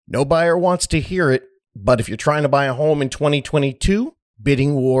No buyer wants to hear it, but if you're trying to buy a home in 2022,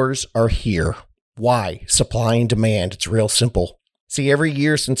 bidding wars are here. Why? Supply and demand. It's real simple. See, every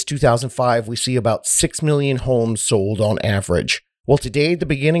year since 2005, we see about 6 million homes sold on average. Well, today, at the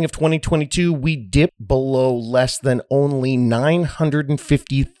beginning of 2022, we dipped below less than only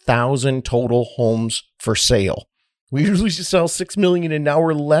 950,000 total homes for sale. We usually sell 6 million and now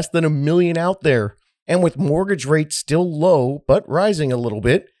we're less than 1 million out there. And with mortgage rates still low, but rising a little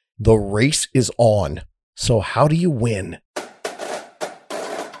bit, the race is on. So how do you win?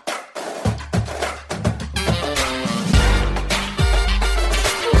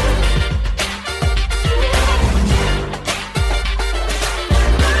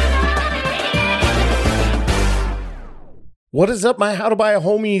 What is up, my How to Buy a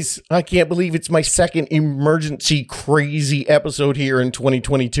Homies? I can't believe it's my second emergency crazy episode here in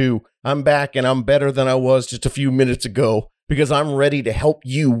 2022. I'm back and I'm better than I was just a few minutes ago because I'm ready to help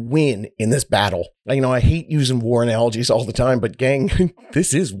you win in this battle. I hate using war analogies all the time, but gang,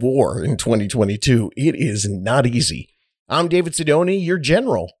 this is war in 2022. It is not easy. I'm David Sidoni, your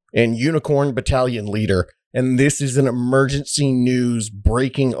general and Unicorn Battalion leader, and this is an emergency news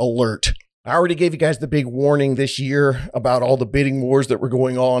breaking alert. I already gave you guys the big warning this year about all the bidding wars that were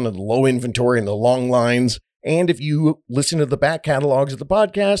going on and the low inventory and the long lines. And if you listen to the back catalogs of the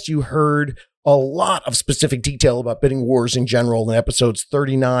podcast, you heard a lot of specific detail about bidding wars in general in episodes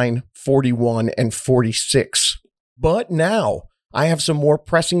 39, 41, and 46. But now I have some more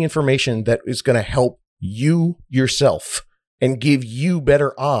pressing information that is going to help you yourself and give you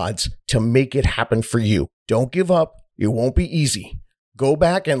better odds to make it happen for you. Don't give up. It won't be easy. Go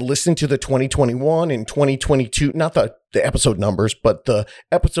back and listen to the 2021 and 2022, not the episode numbers, but the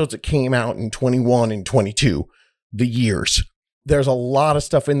episodes that came out in 21 and 22, the years. There's a lot of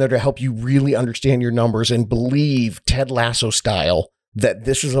stuff in there to help you really understand your numbers and believe Ted Lasso style that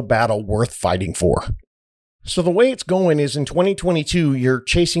this is a battle worth fighting for. So the way it's going is in 2022, you're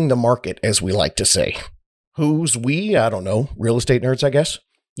chasing the market, as we like to say. Who's we? I don't know. Real estate nerds, I guess.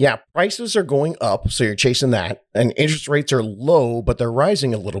 Yeah, prices are going up, so you're chasing that. And interest rates are low, but they're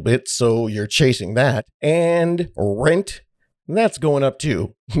rising a little bit, so you're chasing that. And rent, that's going up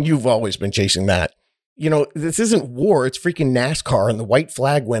too. You've always been chasing that. This isn't war, it's freaking NASCAR, and the white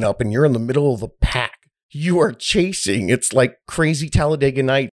flag went up, and you're in the middle of the pack. You are chasing. It's like Crazy Talladega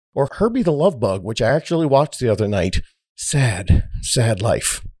Night, or Herbie the Love Bug, which I actually watched the other night. Sad, sad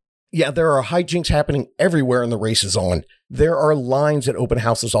life. Yeah, there are hijinks happening everywhere and the race is on. There are lines at open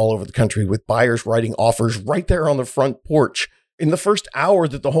houses all over the country with buyers writing offers right there on the front porch in the first hour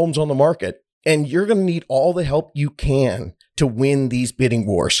that the home's on the market. And you're going to need all the help you can to win these bidding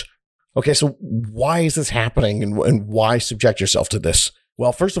wars. Okay, so why is this happening and why subject yourself to this?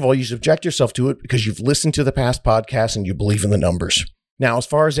 Well, first of all, you subject yourself to it because you've listened to the past podcasts and you believe in the numbers. Now, as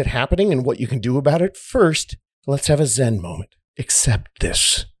far as it happening and what you can do about it, first, let's have a Zen moment. Accept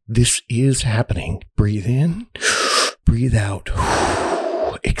this. This is happening. Breathe in, breathe out,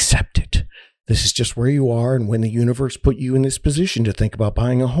 accept it. This is just where you are and when the universe put you in this position to think about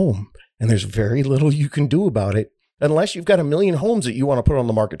buying a home. And there's very little you can do about it unless you've got 1 million homes that you want to put on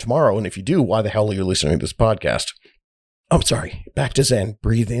the market tomorrow. And if you do, why the hell are you listening to this podcast? I'm sorry. Back to Zen.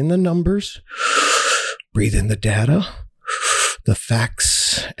 Breathe in the numbers, breathe in the data, the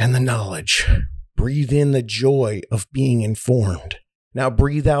facts, and the knowledge. Breathe in the joy of being informed. Now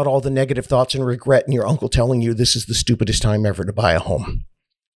breathe out all the negative thoughts and regret and your uncle telling you this is the stupidest time ever to buy a home.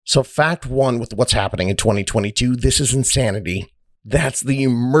 So fact one with what's happening in 2022, this is insanity. That's the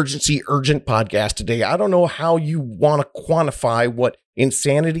emergency urgent podcast today. I don't know how you want to quantify what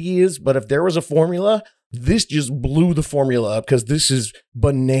insanity is, but if there was a formula, this just blew the formula up because this is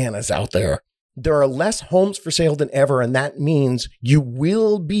bananas out there. There are less homes for sale than ever, and that means you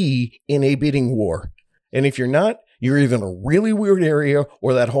will be in a bidding war. And if you're not, you're either in a really weird area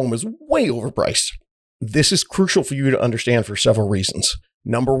or that home is way overpriced. This is crucial for you to understand for several reasons.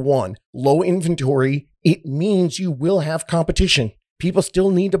 Number one, low inventory. It means you will have competition. People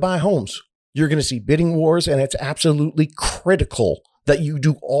still need to buy homes. You're going to see bidding wars, and it's absolutely critical that you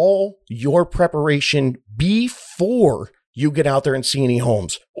do all your preparation before you get out there and see any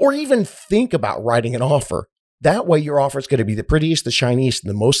homes or even think about writing an offer. That way, your offer is going to be the prettiest, the shiniest, and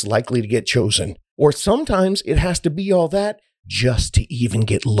the most likely to get chosen. Or sometimes it has to be all that just to even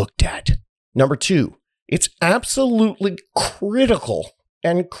get looked at. Number two, it's absolutely critical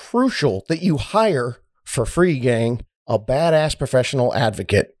and crucial that you hire, for free, gang, a badass professional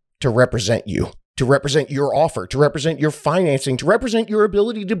advocate to represent you, to represent your offer, to represent your financing, to represent your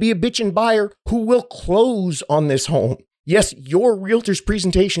ability to be a bitchin' buyer who will close on this home. Yes, your realtor's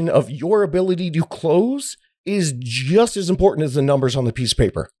presentation of your ability to close is just as important as the numbers on the piece of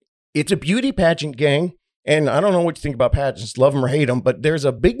paper. It's a beauty pageant, gang. And I don't know what you think about pageants, love them or hate them, but there's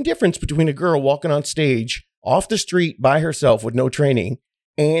a big difference between a girl walking on stage off the street by herself with no training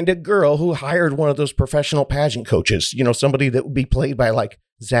and a girl who hired one of those professional pageant coaches, somebody that would be played by like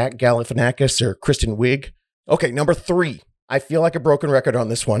Zach Galifianakis or Kristen Wiig. Okay, number 3. I feel like a broken record on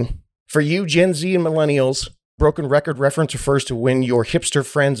this one. For you Gen Z and millennials, broken record reference refers to when your hipster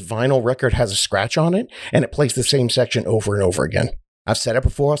friend's vinyl record has a scratch on it and it plays the same section over and over again. I've said it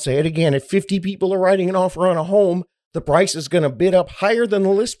before, I'll say it again. If 50 people are writing an offer on a home, the price is going to bid up higher than the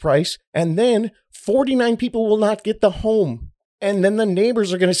list price, and then 49 people will not get the home. And then the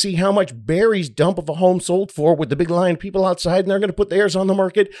neighbors are going to see how much Barry's dump of a home sold for with the big line of people outside, and they're going to put theirs on the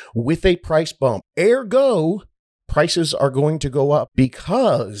market with a price bump. Ergo, prices are going to go up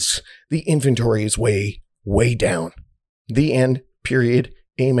because the inventory is way, way down. The end, period.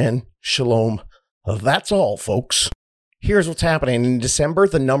 Amen. Shalom. That's all, folks. Here's what's happening. In December,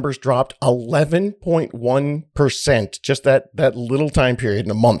 the numbers dropped 11.1%. Just that little time period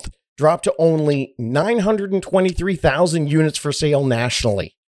in a month. Dropped to only 923,000 units for sale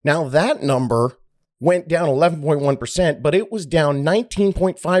nationally. Now, that number went down 11.1%, but it was down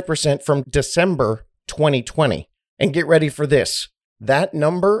 19.5% from December 2020. And get ready for this. That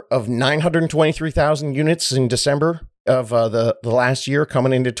number of 923,000 units in December of the last year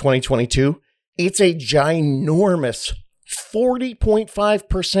coming into 2022, it's a ginormous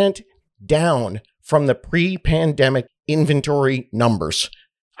 40.5% down from the pre-pandemic inventory numbers.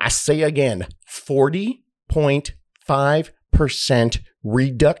 I say again, 40.5%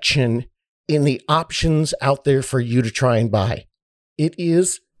 reduction in the options out there for you to try and buy. It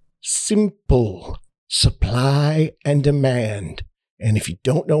is simple. Supply and demand. And if you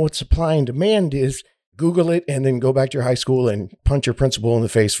don't know what supply and demand is, Google it and then go back to your high school and punch your principal in the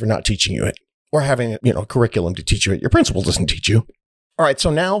face for not teaching you it. Or having a curriculum to teach you it. Your principal doesn't teach you. All right, so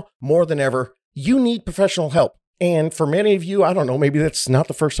now, more than ever, you need professional help. And for many of you, I don't know, maybe that's not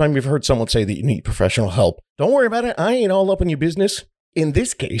the first time you've heard someone say that you need professional help. Don't worry about it. I ain't all up in your business. In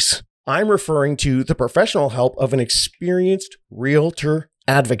this case, I'm referring to the professional help of an experienced realtor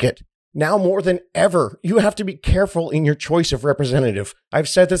advocate. Now more than ever, you have to be careful in your choice of representative. I've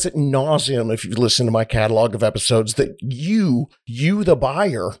said this ad nauseum if you listen to my catalog of episodes, that you, the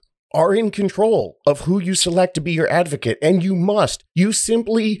buyer, are in control of who you select to be your advocate. And you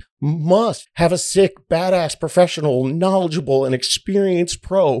simply must have a sick, badass, professional, knowledgeable, and experienced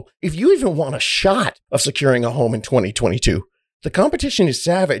pro if you even want a shot of securing a home in 2022. The competition is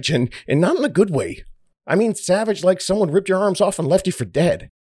savage and not in a good way. I mean, savage like someone ripped your arms off and left you for dead.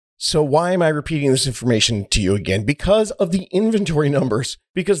 So why am I repeating this information to you again? Because of the inventory numbers.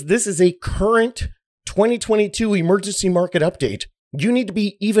 Because this is a current 2022 emergency market update. You need to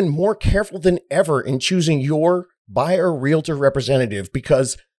be even more careful than ever in choosing your buyer realtor representative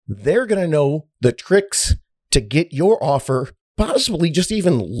because they're going to know the tricks to get your offer possibly just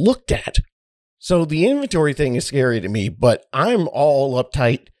even looked at. So the inventory thing is scary to me, but I'm all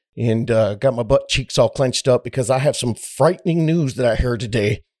uptight and got my butt cheeks all clenched up because I have some frightening news that I heard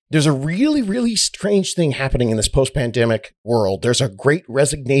today. There's a really, really strange thing happening in this post-pandemic world. There's a great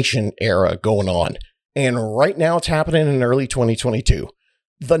resignation era going on. And right now it's happening in early 2022.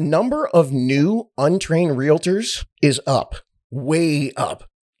 The number of new untrained realtors is up, way up.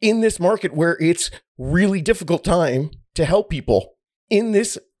 In this market where it's really difficult time to help people. In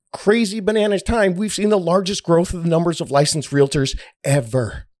this crazy bananas time, we've seen the largest growth of the numbers of licensed realtors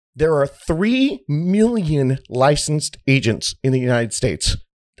ever. There are 3 million licensed agents in the United States.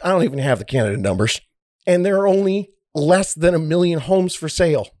 I don't even have the Canada numbers. And there are only less than 1 million homes for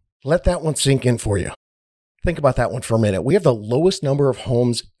sale. Let that one sink in for you. Think about that one for a minute. We have the lowest number of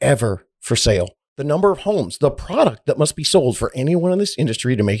homes ever for sale. The number of homes, the product that must be sold for anyone in this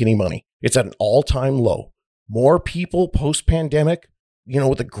industry to make any money. It's at an all-time low. More people post-pandemic,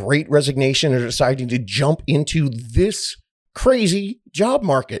 with the great resignation, are deciding to jump into this crazy job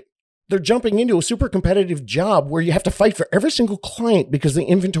market. They're jumping into a super competitive job where you have to fight for every single client because the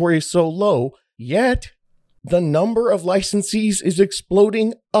inventory is so low. Yet, the number of licensees is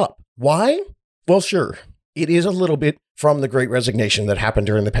exploding up. Why? Well, sure. It is a little bit from the great resignation that happened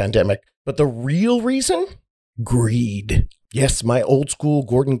during the pandemic. But the real reason? Greed. Yes, my old school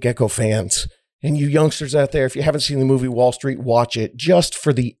Gordon Gekko fans. And you youngsters out there, if you haven't seen the movie Wall Street, watch it just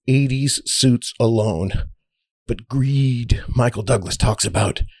for the 80s suits alone. But greed, Michael Douglas talks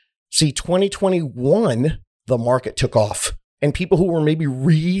about. See, 2021, the market took off. And people who were maybe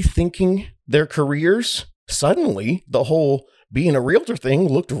rethinking their careers, suddenly the whole being a realtor thing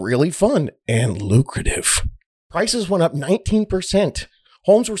looked really fun and lucrative. Prices went up 19%.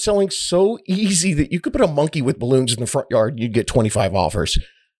 Homes were selling so easy that you could put a monkey with balloons in the front yard and you'd get 25 offers.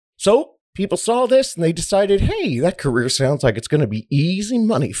 So people saw this and they decided, hey, that career sounds like it's going to be easy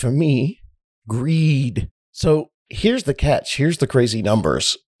money for me. Greed. So here's the catch. Here's the crazy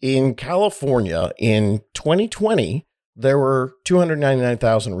numbers. In California in 2020, there were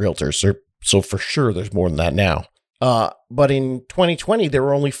 299,000 realtors. So for sure, there's more than that now. But in 2020, there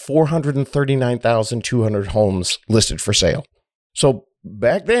were only 439,200 homes listed for sale. So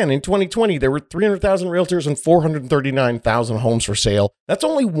back then in 2020, there were 300,000 realtors and 439,000 homes for sale. That's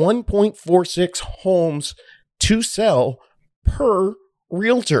only 1.46 homes to sell per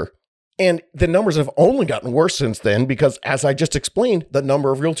realtor. And the numbers have only gotten worse since then because, as I just explained, the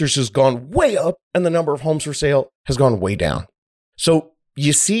number of realtors has gone way up and the number of homes for sale has gone way down. So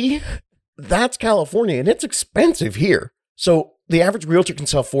you see, that's California and it's expensive here. So the average realtor can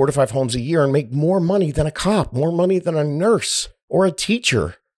sell 4 to 5 homes a year and make more money than a cop, more money than a nurse or a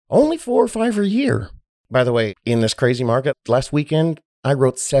teacher. Only 4 or 5 a year. By the way, in this crazy market, last weekend, I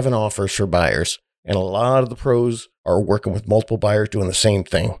wrote 7 offers for buyers. And a lot of the pros are working with multiple buyers doing the same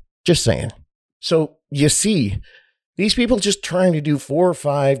thing. Just saying. So you see, these people just trying to do 4 or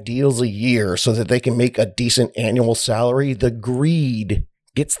 5 deals a year so that they can make a decent annual salary. The greed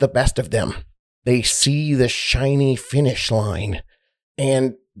gets the best of them. They see the shiny finish line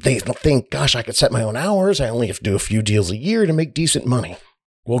and they think, gosh, I could set my own hours. I only have to do a few deals a year to make decent money.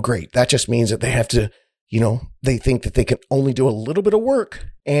 Well, great. That just means that they have to, they think that they can only do a little bit of work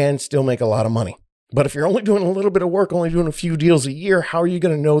and still make a lot of money. But if you're only doing a little bit of work, only doing a few deals a year, how are you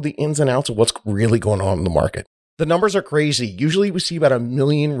going to know the ins and outs of what's really going on in the market? The numbers are crazy. Usually we see about 1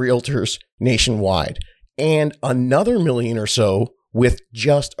 million realtors nationwide and another million or so with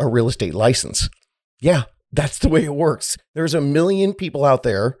just a real estate license. Yeah, that's the way it works. There's 1 million people out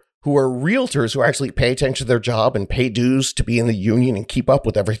there who are realtors who actually pay attention to their job and pay dues to be in the union and keep up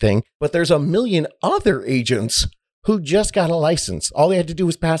with everything. But there's 1 million other agents who just got a license. All they had to do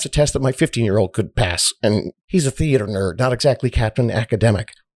was pass a test that my 15-year-old could pass. And he's a theater nerd, not exactly Captain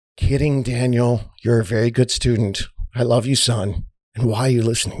Academic. Kidding, Daniel. You're a very good student. I love you, son. And why are you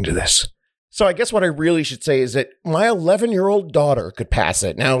listening to this? So I guess what I really should say is that my 11-year-old daughter could pass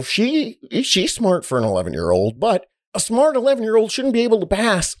it. Now, she's smart for an 11-year-old, but a smart 11-year-old shouldn't be able to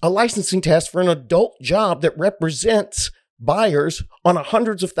pass a licensing test for an adult job that represents buyers on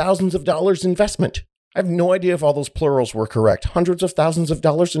hundreds of thousands of dollars investment. I have no idea if all those plurals were correct. Hundreds of thousands of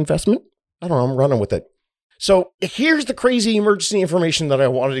dollars investment? I don't know. I'm running with it. So here's the crazy emergency information that I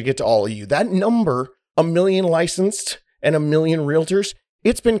wanted to get to all of you. That number, 1 million licensed and 1 million realtors,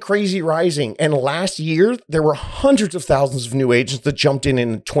 it's been crazy rising. And last year, there were hundreds of thousands of new agents that jumped in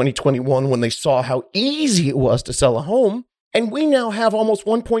 2021 when they saw how easy it was to sell a home. And we now have almost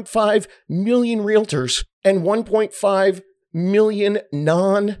 1.5 million realtors and 1.5 million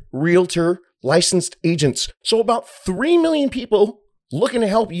non-realtor licensed agents. So about 3 million people looking to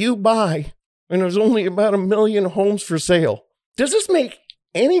help you buy, and there's only about 1 million homes for sale. Does this make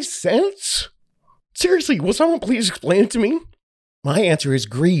any sense? Seriously, will someone please explain it to me? My answer is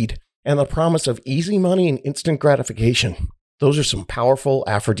greed and the promise of easy money and instant gratification. Those are some powerful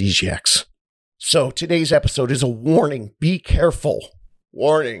aphrodisiacs. So today's episode is a warning. Be careful.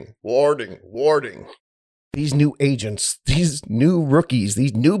 Warning, warning, warning. These new agents, these new rookies,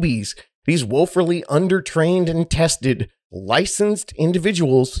 these newbies, these woefully undertrained and tested, licensed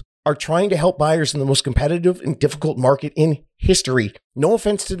individuals are trying to help buyers in the most competitive and difficult market in history. No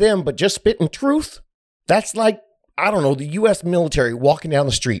offense to them, but just spitting truth. That's like, I don't know, the U.S. military walking down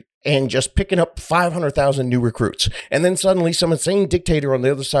the street and just picking up 500,000 new recruits. And then suddenly some insane dictator on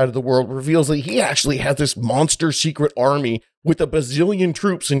the other side of the world reveals that he actually has this monster secret army with a bazillion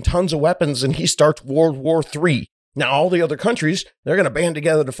troops and tons of weapons, and he starts World War III. Now, all the other countries, they're going to band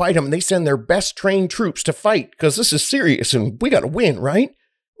together to fight him, and they send their best trained troops to fight because this is serious and we got to win, right?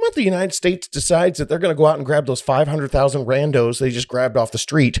 But the United States decides that they're going to go out and grab those 500,000 randos they just grabbed off the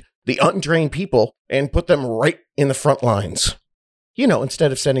street, the untrained people, and put them right in the front lines.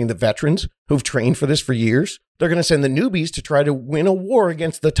 Instead of sending the veterans who've trained for this for years, they're going to send the newbies to try to win a war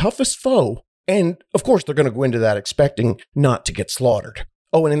against the toughest foe. And of course, they're going to go into that expecting not to get slaughtered.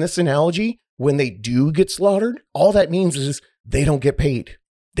 Oh, and in this analogy, when they do get slaughtered, all that means is they don't get paid.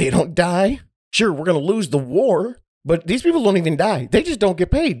 They don't die. Sure, we're going to lose the war, but these people don't even die. They just don't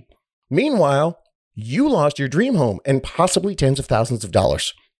get paid. Meanwhile, you lost your dream home and possibly tens of thousands of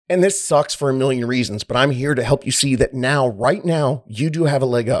dollars. And this sucks for a million reasons, but I'm here to help you see that now, right now, you do have a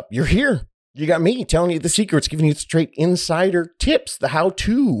leg up. You're here. You got me telling you the secrets, giving you straight insider tips, the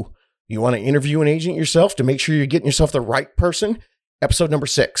how-to. You want to interview an agent yourself to make sure you're getting yourself the right person? Episode number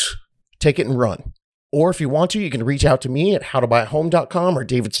 6. Take it and run. Or if you want to, you can reach out to me at howtobuyahome.com or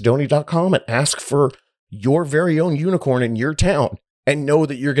davidsidoni.com and ask for your very own unicorn in your town. and know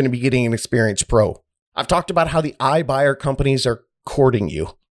that you're going to be getting an experienced pro. I've talked about how the iBuyer companies are courting you.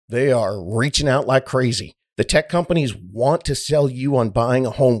 They are reaching out like crazy. The tech companies want to sell you on buying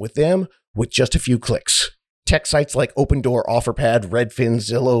a home with them with just a few clicks. Tech sites like Opendoor, OfferPad, Redfin,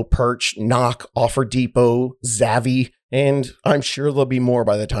 Zillow, Perch, Knock, Offer Depot, Zavvy, and I'm sure there'll be more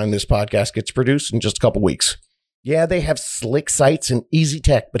by the time this podcast gets produced in just a couple weeks. Yeah, they have slick sites and easy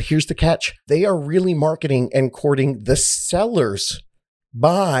tech, but here's the catch. They are really marketing and courting the sellers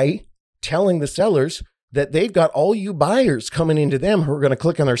by telling the sellers that they've got all you buyers coming into them who are going to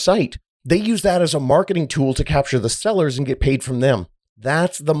click on their site. They use that as a marketing tool to capture the sellers and get paid from them.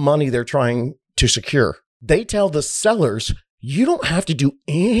 That's the money they're trying to secure. They tell the sellers, you don't have to do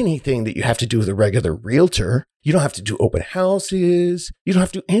anything that you have to do with a regular realtor. You don't have to do open houses. You don't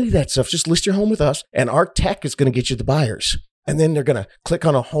have to do any of that stuff. Just list your home with us, and our tech is going to get you the buyers. And then they're going to click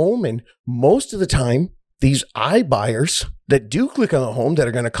on a home, and most of the time, these iBuyers that do click on a home that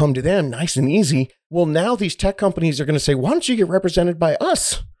are going to come to them nice and easy, well, now these tech companies are going to say, why don't you get represented by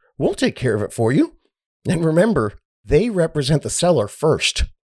us? We'll take care of it for you. And remember, they represent the seller first.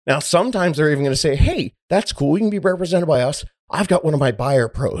 Now, sometimes they're even going to say, hey, that's cool. You can be represented by us. I've got one of my buyer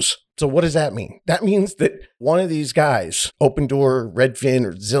pros. So what does that mean? That means that one of these guys, Opendoor, Redfin,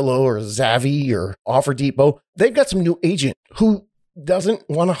 or Zillow, or Zavvy, or Offer Depot, they've got some new agent who doesn't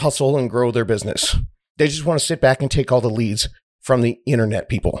want to hustle and grow their business. They just want to sit back and take all the leads from the internet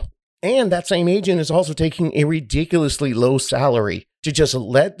people. And that same agent is also taking a ridiculously low salary to just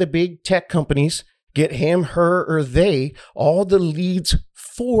let the big tech companies get him, her, or they all the leads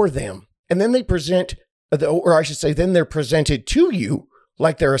for them. And then they present, or I should say, then they're presented to you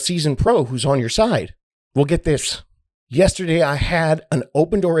like they're a seasoned pro who's on your side. Well, get this. Yesterday, I had an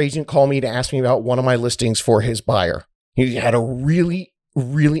Opendoor agent call me to ask me about one of my listings for his buyer. He had a really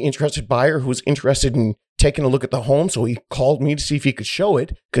interested buyer who was interested in taking a look at the home. So he called me to see if he could show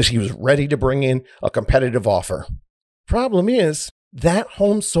it because he was ready to bring in a competitive offer. Problem is, that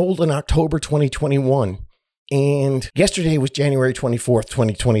home sold in October 2021. And yesterday was January 24th,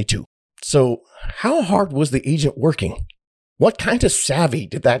 2022. So how hard was the agent working? What kind of savvy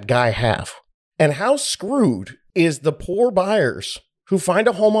did that guy have? And how screwed is the poor buyers who find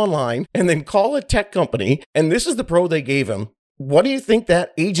a home online and then call a tech company, and this is the pro they gave him? What do you think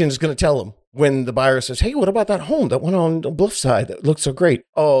that agent is going to tell them when the buyer says, hey, what about that home that went on the Bluffside that looks so great?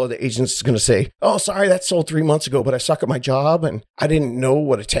 Oh, the agent's going to say, oh, sorry, that sold 3 months ago, but I suck at my job and I didn't know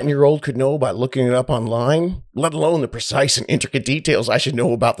what a 10-year-old could know by looking it up online, let alone the precise and intricate details I should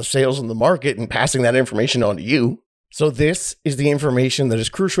know about the sales in the market and passing that information on to you. So this is the information that is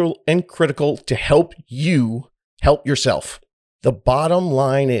crucial and critical to help you help yourself. The bottom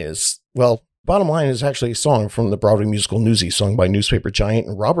line is, Bottom Line is actually a song from the Broadway musical Newsies, sung by newspaper giant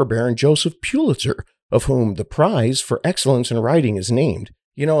and robber baron Joseph Pulitzer, of whom the prize for excellence in writing is named.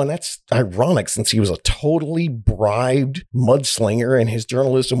 You know, and that's ironic since he was a totally bribed mudslinger and his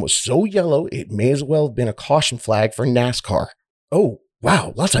journalism was so yellow, it may as well have been a caution flag for NASCAR. Oh,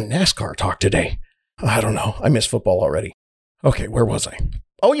 wow, lots of NASCAR talk today. I don't know. I miss football already. Okay, where was I?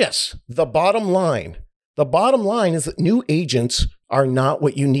 Oh, yes, the bottom line. The bottom line is that new agents are not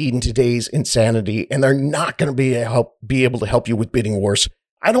what you need in today's insanity, and they're not going to be able to help you with bidding wars.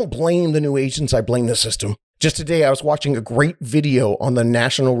 I don't blame the new agents. I blame the system. Just today, I was watching a great video on the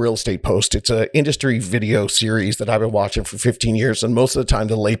National Real Estate Post. It's an industry video series that I've been watching for 15 years, and most of the time,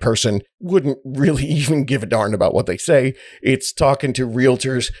 the layperson wouldn't really even give a darn about what they say. It's talking to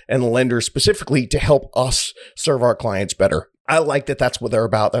realtors and lenders specifically to help us serve our clients better. I like that that's what they're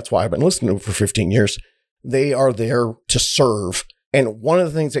about. That's why I've been listening to them for 15 years. They are there to serve. And one of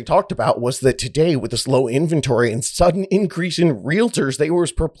the things they talked about was that today, with this low inventory and sudden increase in realtors, they were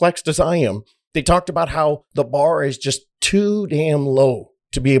as perplexed as I am. They talked about how the bar is just too damn low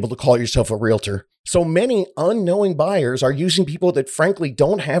to be able to call yourself a realtor. So many unknowing buyers are using people that frankly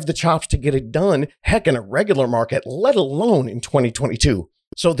don't have the chops to get it done, heck, in a regular market, let alone in 2022.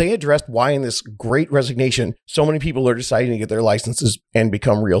 So they addressed why in this great resignation, so many people are deciding to get their licenses and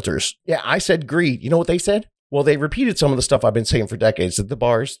become realtors. Yeah, I said greed. You know what they said? Well, they repeated some of the stuff I've been saying for decades, that the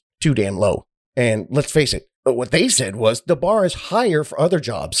bar is too damn low. And let's face it, but what they said was the bar is higher for other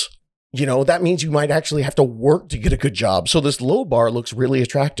jobs. You know, that means you might actually have to work to get a good job. So this low bar looks really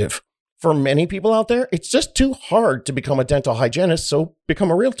attractive. For many people out there, it's just too hard to become a dental hygienist, so become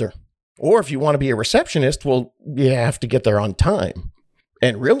a realtor. Or if you want to be a receptionist, well, you have to get there on time.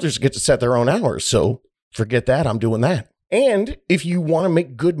 And realtors get to set their own hours, so forget that, I'm doing that. And if you want to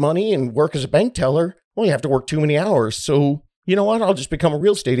make good money and work as a bank teller, well, you have to work too many hours. So you know what? I'll just become a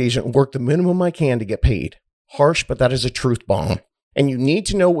real estate agent and work the minimum I can to get paid. Harsh, but that is a truth bomb. And you need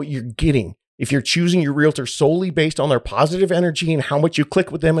to know what you're getting if you're choosing your realtor solely based on their positive energy and how much you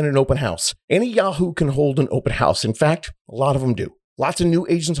click with them in an open house. Any Yahoo can hold an open house. In fact, a lot of them do. Lots of new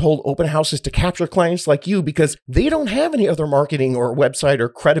agents hold open houses to capture clients like you because they don't have any other marketing or website or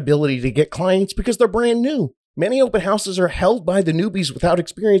credibility to get clients because they're brand new. Many open houses are held by the newbies without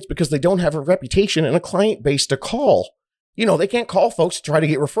experience because they don't have a reputation and a client base to call. They can't call folks to try to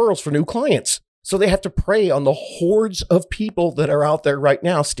get referrals for new clients. So they have to prey on the hordes of people that are out there right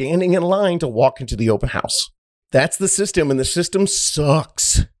now standing in line to walk into the open house. That's the system, and the system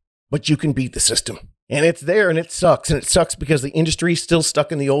sucks. But you can beat the system. And it's there, and it sucks. And it sucks because the industry is still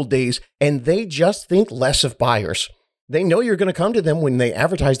stuck in the old days, and they just think less of buyers. They know you're going to come to them when they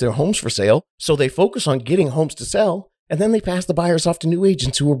advertise their homes for sale, so they focus on getting homes to sell, and then they pass the buyers off to new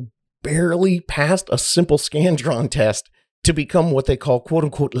agents who are barely past a simple Scandron test to become what they call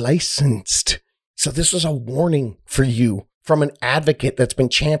quote-unquote licensed. So this is a warning for you from an advocate that's been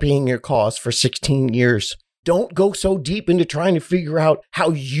championing your cause for 16 years. Don't go so deep into trying to figure out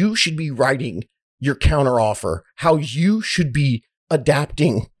how you should be writing your counteroffer, how you should be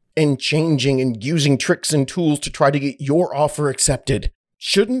adapting and changing and using tricks and tools to try to get your offer accepted.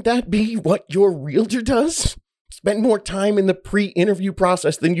 Shouldn't that be what your realtor does? Spend more time in the pre-interview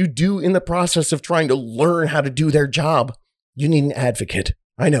process than you do in the process of trying to learn how to do their job. You need an advocate.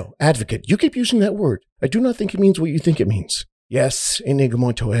 I know, advocate. You keep using that word. I do not think it means what you think it means. Yes, Inigo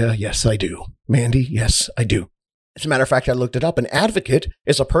Montoya, yes, I do. Mandy, yes, I do. As a matter of fact, I looked it up. An advocate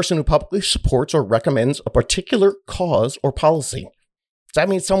is a person who publicly supports or recommends a particular cause or policy. That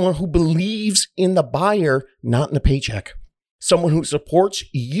means someone who believes in the buyer, not in the paycheck. Someone who supports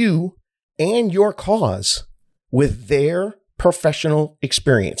you and your cause with their professional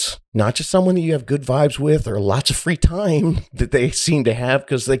experience. Not just someone that you have good vibes with or lots of free time that they seem to have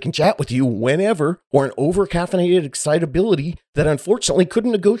because they can chat with you whenever, or an over-caffeinated excitability that unfortunately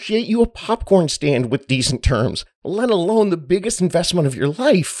couldn't negotiate you a popcorn stand with decent terms, let alone the biggest investment of your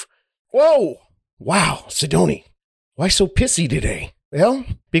life. Whoa! Wow, Sidoni, why so pissy today? Well,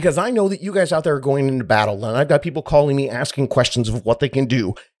 because I know that you guys out there are going into battle, and I've got people calling me asking questions of what they can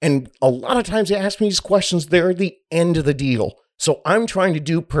do. And a lot of times they ask me these questions, they're the end of the deal. So I'm trying to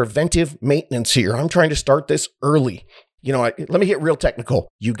do preventive maintenance here. I'm trying to start this early. Let me get real technical.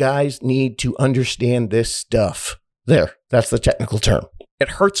 You guys need to understand this stuff. There, that's the technical term. It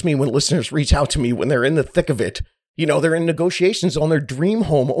hurts me when listeners reach out to me when they're in the thick of it. They're in negotiations on their dream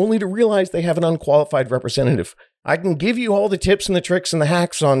home only to realize they have an unqualified representative. I can give you all the tips and the tricks and the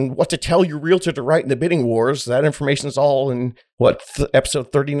hacks on what to tell your realtor to write in the bidding wars. That information is all in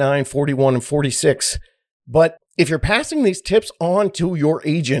episode 39, 41, and 46. But if you're passing these tips on to your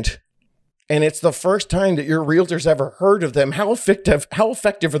agent and it's the first time that your realtor's ever heard of them, how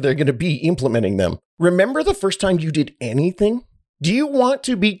effective are they going to be implementing them? Remember the first time you did anything? Do you want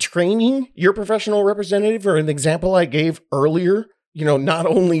to be training your professional representative, or an example I gave earlier? Not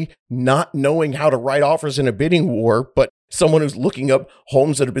only not knowing how to write offers in a bidding war, but someone who's looking up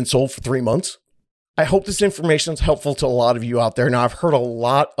homes that have been sold for 3 months. I hope this information is helpful to a lot of you out there. Now, I've heard a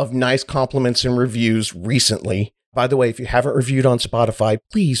lot of nice compliments and reviews recently. By the way, if you haven't reviewed on Spotify,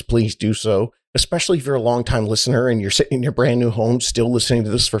 please do so, especially if you're a longtime listener and you're sitting in your brand new home still listening to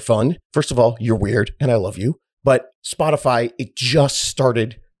this for fun. First of all, you're weird and I love you. But Spotify, it just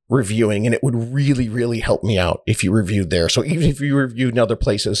started reviewing, and it would really, really help me out if you reviewed there. So even if you reviewed in other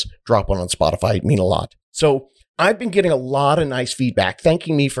places, drop one on Spotify. It'd mean a lot. So I've been getting a lot of nice feedback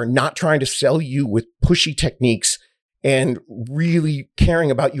thanking me for not trying to sell you with pushy techniques and really caring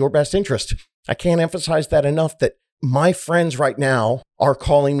about your best interest. I can't emphasize that enough, that my friends right now are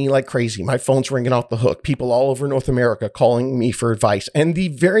calling me like crazy. My phone's ringing off the hook. People all over North America calling me for advice. And the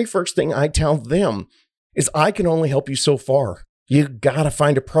very first thing I tell them is I can only help you so far. You gotta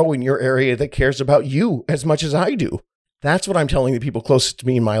find a pro in your area that cares about you as much as I do. That's what I'm telling the people closest to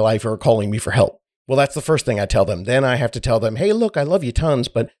me in my life who are calling me for help. Well, that's the first thing I tell them. Then I have to tell them, hey, look, I love you tons,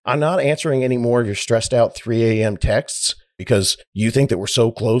 but I'm not answering any more of your stressed out 3 a.m. texts because you think that we're so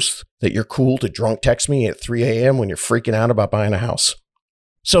close that you're cool to drunk text me at 3 a.m. when you're freaking out about buying a house.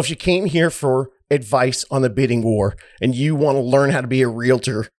 So if you came here for advice on the bidding war and you want to learn how to be a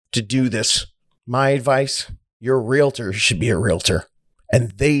realtor to do this, my advice, your realtor should be a realtor,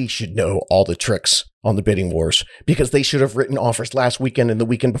 and they should know all the tricks on the bidding wars because they should have written offers last weekend and the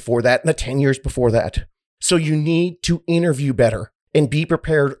weekend before that and the 10 years before that. So you need to interview better and be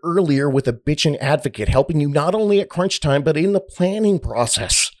prepared earlier with a bitchin' advocate helping you not only at crunch time, but in the planning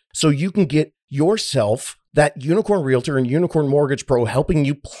process so you can get yourself that unicorn realtor and unicorn mortgage pro helping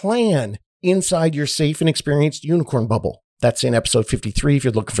you plan inside your safe and experienced unicorn bubble. That's in episode 53 if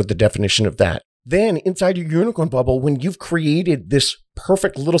you're looking for the definition of that. Then inside your unicorn bubble, when you've created this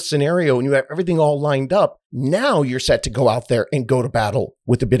perfect little scenario and you have everything all lined up, now you're set to go out there and go to battle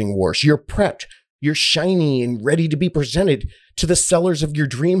with the bidding wars. You're prepped, you're shiny and ready to be presented to the sellers of your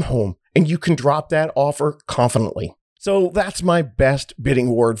dream home, and you can drop that offer confidently. So that's my best bidding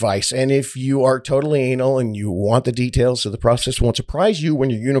war advice. And if you are totally anal and you want the details so the process won't surprise you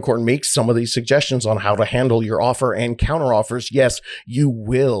when your unicorn makes some of these suggestions on how to handle your offer and counter offers, yes, you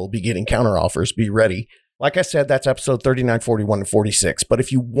will be getting counter offers. Be ready. Like I said, that's episode 39, 41, and 46. But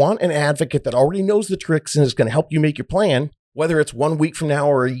if you want an advocate that already knows the tricks and is going to help you make your plan, whether it's 1 week from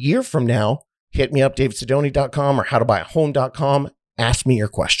now or a year from now, hit me up, davidsidoni.com or howtobuyahome.com. Ask me your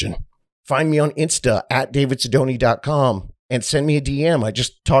question. Find me on Insta at davidsidoni.com and send me a DM. I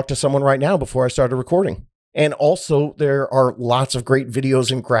just talked to someone right now before I started recording. And also, there are lots of great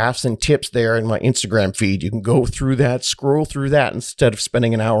videos and graphs and tips there in my Instagram feed. You can go through that, scroll through that instead of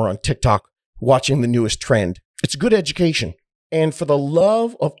spending an hour on TikTok watching the newest trend. It's good education. And for the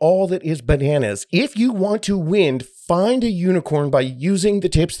love of all that is bananas, if you want to win, find a unicorn by using the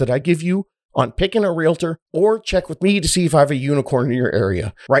tips that I give you on picking a realtor, or check with me to see if I have a unicorn in your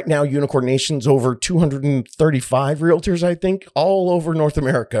area. Right now, Unicorn Nation's over 235 realtors, I think, all over North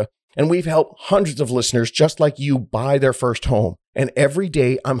America. And we've helped hundreds of listeners just like you buy their first home. And every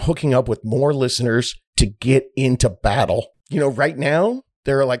day I'm hooking up with more listeners to get into battle. You know, right now,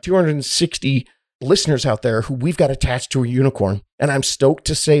 there are like 260 listeners out there who we've got attached to a unicorn. And I'm stoked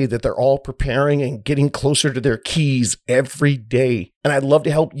to say that they're all preparing and getting closer to their keys every day. And I'd love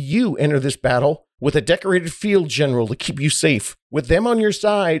to help you enter this battle with a decorated field general to keep you safe. With them on your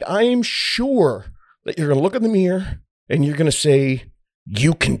side, I am sure that you're going to look in the mirror and you're going to say,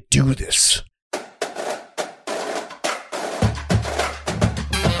 you can do this.